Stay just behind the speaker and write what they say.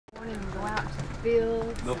morning and go out to the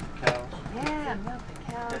fields. Milk the cows. Yeah, milk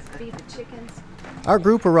the cows, feed the chickens. Our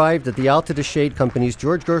group arrived at the Altadis Shade Company's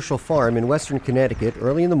George Gershel farm in western Connecticut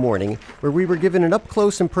early in the morning, where we were given an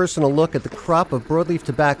up-close and personal look at the crop of broadleaf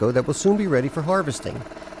tobacco that will soon be ready for harvesting.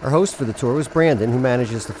 Our host for the tour was Brandon, who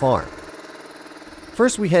manages the farm.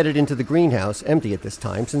 First, we headed into the greenhouse, empty at this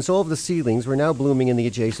time, since all of the seedlings were now blooming in the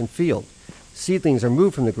adjacent field. Seedlings are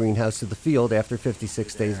moved from the greenhouse to the field after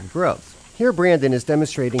 56 days of growth. Here, Brandon is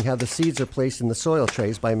demonstrating how the seeds are placed in the soil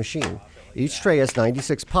trays by machine. Each tray has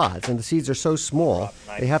 96 pods, and the seeds are so small,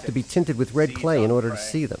 they have to be tinted with red clay in order to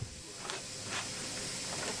see them.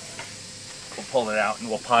 We'll pull it out and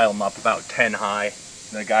we'll pile them up about 10 high.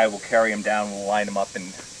 And the guy will carry them down and we'll line them up in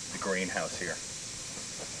the greenhouse here.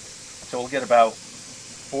 So we'll get about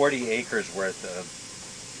 40 acres worth of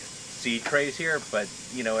seed trays here, but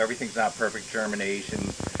you know, everything's not perfect germination.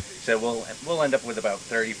 So we'll end up with about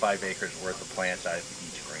 35 acres worth of plants out of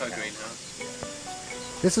each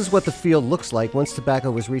greenhouse. This is what the field looks like once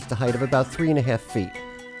tobacco has reached a height of about 3.5 feet.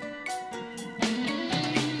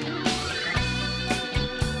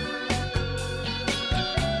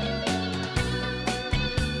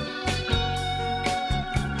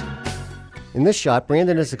 In this shot,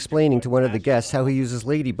 Brandon is explaining to one of the guests how he uses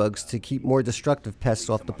ladybugs to keep more destructive pests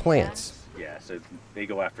off the plants. Yeah, so they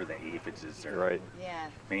go after the aphids as their Right. Yeah.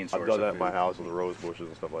 main source. I've done that of in my food. house with the rose bushes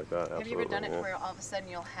and stuff like that. Have you ever done it yeah. where all of a sudden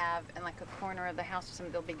you'll have in like a corner of the house or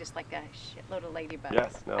something, there'll be just like a shitload of ladybugs?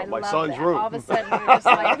 Yes, no, I my love son's that. room. All of a sudden you're just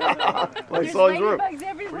like, My there's son's room. ladybugs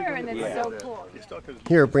everywhere, and it's so cool.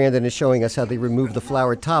 Here, Brandon is showing us how they remove the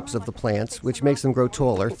flower tops of the plants, which makes them grow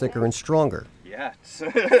taller, thicker, and stronger. Yeah.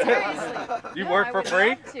 Seriously. You No, work I for would free?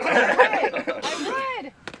 love to. I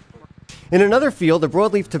would. In another field, the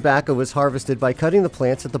broadleaf tobacco is harvested by cutting the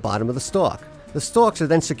plants at the bottom of the stalk. The stalks are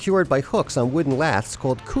then secured by hooks on wooden laths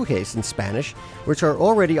called cujes in Spanish, which are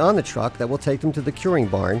already on the truck that will take them to the curing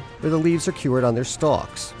barn, where the leaves are cured on their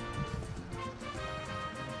stalks.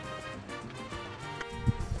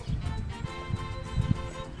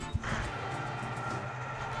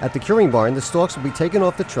 At the curing barn, the stalks will be taken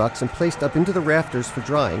off the trucks and placed up into the rafters for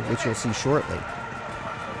drying, which you'll see shortly.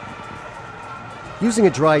 Using a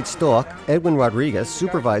dried stalk, Edwin Rodriguez,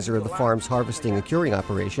 supervisor of the farm's harvesting and curing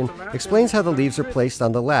operation, explains how the leaves are placed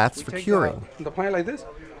on the laths for curing. The plant like this,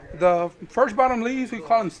 the first bottom leaves, we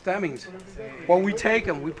call them stemmings. When we take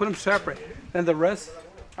them, we put them separate. Then the rest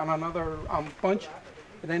on another bunch,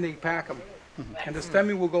 and then they pack them. And the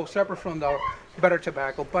stemming will go separate from the better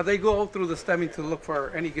tobacco. But they go through the stemming to look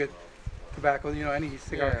for any good tobacco, you know, any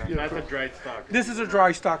cigar. Yeah, that's a dried stock. This is a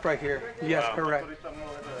dry stock right here. Yes, correct.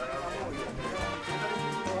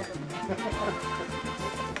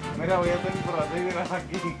 Mira, voy a hacer por así, mira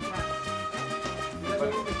aquí.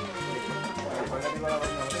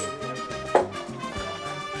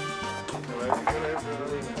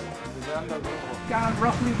 Got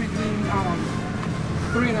roughly between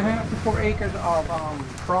 3.5 to 4 acres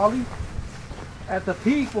of trolley. At the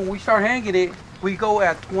peak, when we start hanging it, we go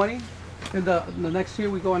at 20. And the next year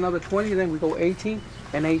we go another 20, then we go 18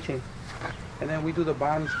 and 18. And then we do the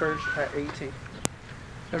bottoms first at 18.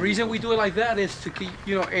 The reason we do it like that is to keep,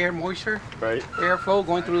 you know, air moisture, Right. airflow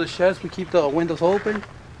going through the sheds. We keep the windows open,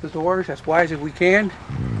 the doors as wide as we can.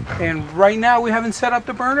 And right now we haven't set up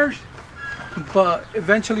the burners, but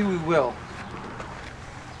eventually we will.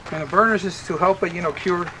 And the burners is to help it, you know,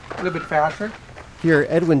 cure a little bit faster. Here,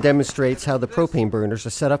 Edwin demonstrates how the propane burners are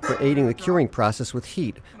set up for aiding the curing process with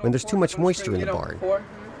heat when there's too much moisture in the barn. 4.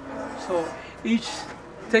 So each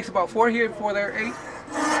takes about 4 here, 4 there, 8.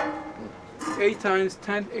 8 times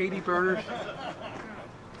 10, 80 burners.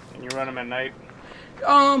 And you run them at night?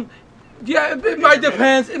 Yeah, it might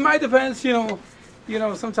depends. It might depends, you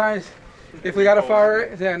know, sometimes if we got a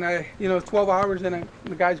fire, then 12 hours, then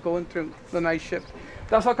the guys going through the night shift.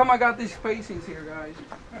 That's how come I got these spacings here, guys.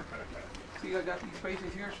 See, I got these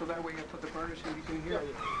spacings here, so that way I put the burners in between here.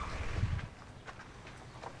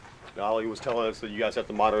 Ollie was telling us that you guys have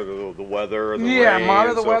to monitor the weather and the Yeah, rain monitor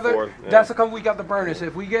and the so weather. forth. Yeah. That's how come we got the burners.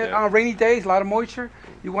 If we get Yeah. rainy days, a lot of moisture,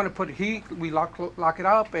 you want to put heat, we lock it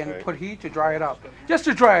up and Right. put heat to dry it up. Just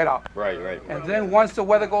to dry it up. Right. And then once the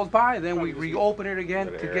weather goes by, then we reopen it again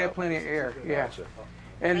Let it to air get out. plenty of air. Yeah. Gotcha.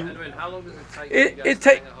 And How long does it take? It- you guys it to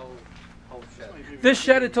take- hang a whole shed? this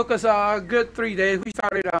shed, it took us a good 3 days. We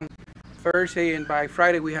started on Thursday, and by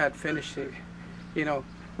Friday we had finished it. You know,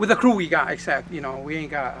 with the crew we got, except, you know, we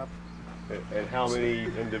ain't got. And how many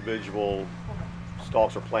individual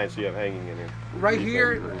stalks or plants do you have hanging in here? Right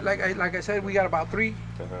here, like I said, we got about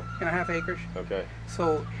 3.5 acres. Okay.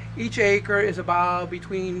 So each acre is about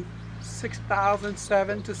between 6,000,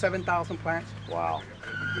 7,000 to 7,000 plants Wow.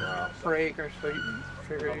 per acre. So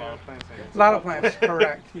figure it A lot out. of plants. A lot of plants,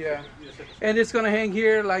 correct, yeah. And it's gonna hang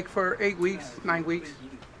here like for 8 weeks, 9 weeks.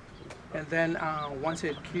 And then once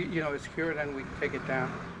it's cured, then we take it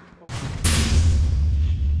down.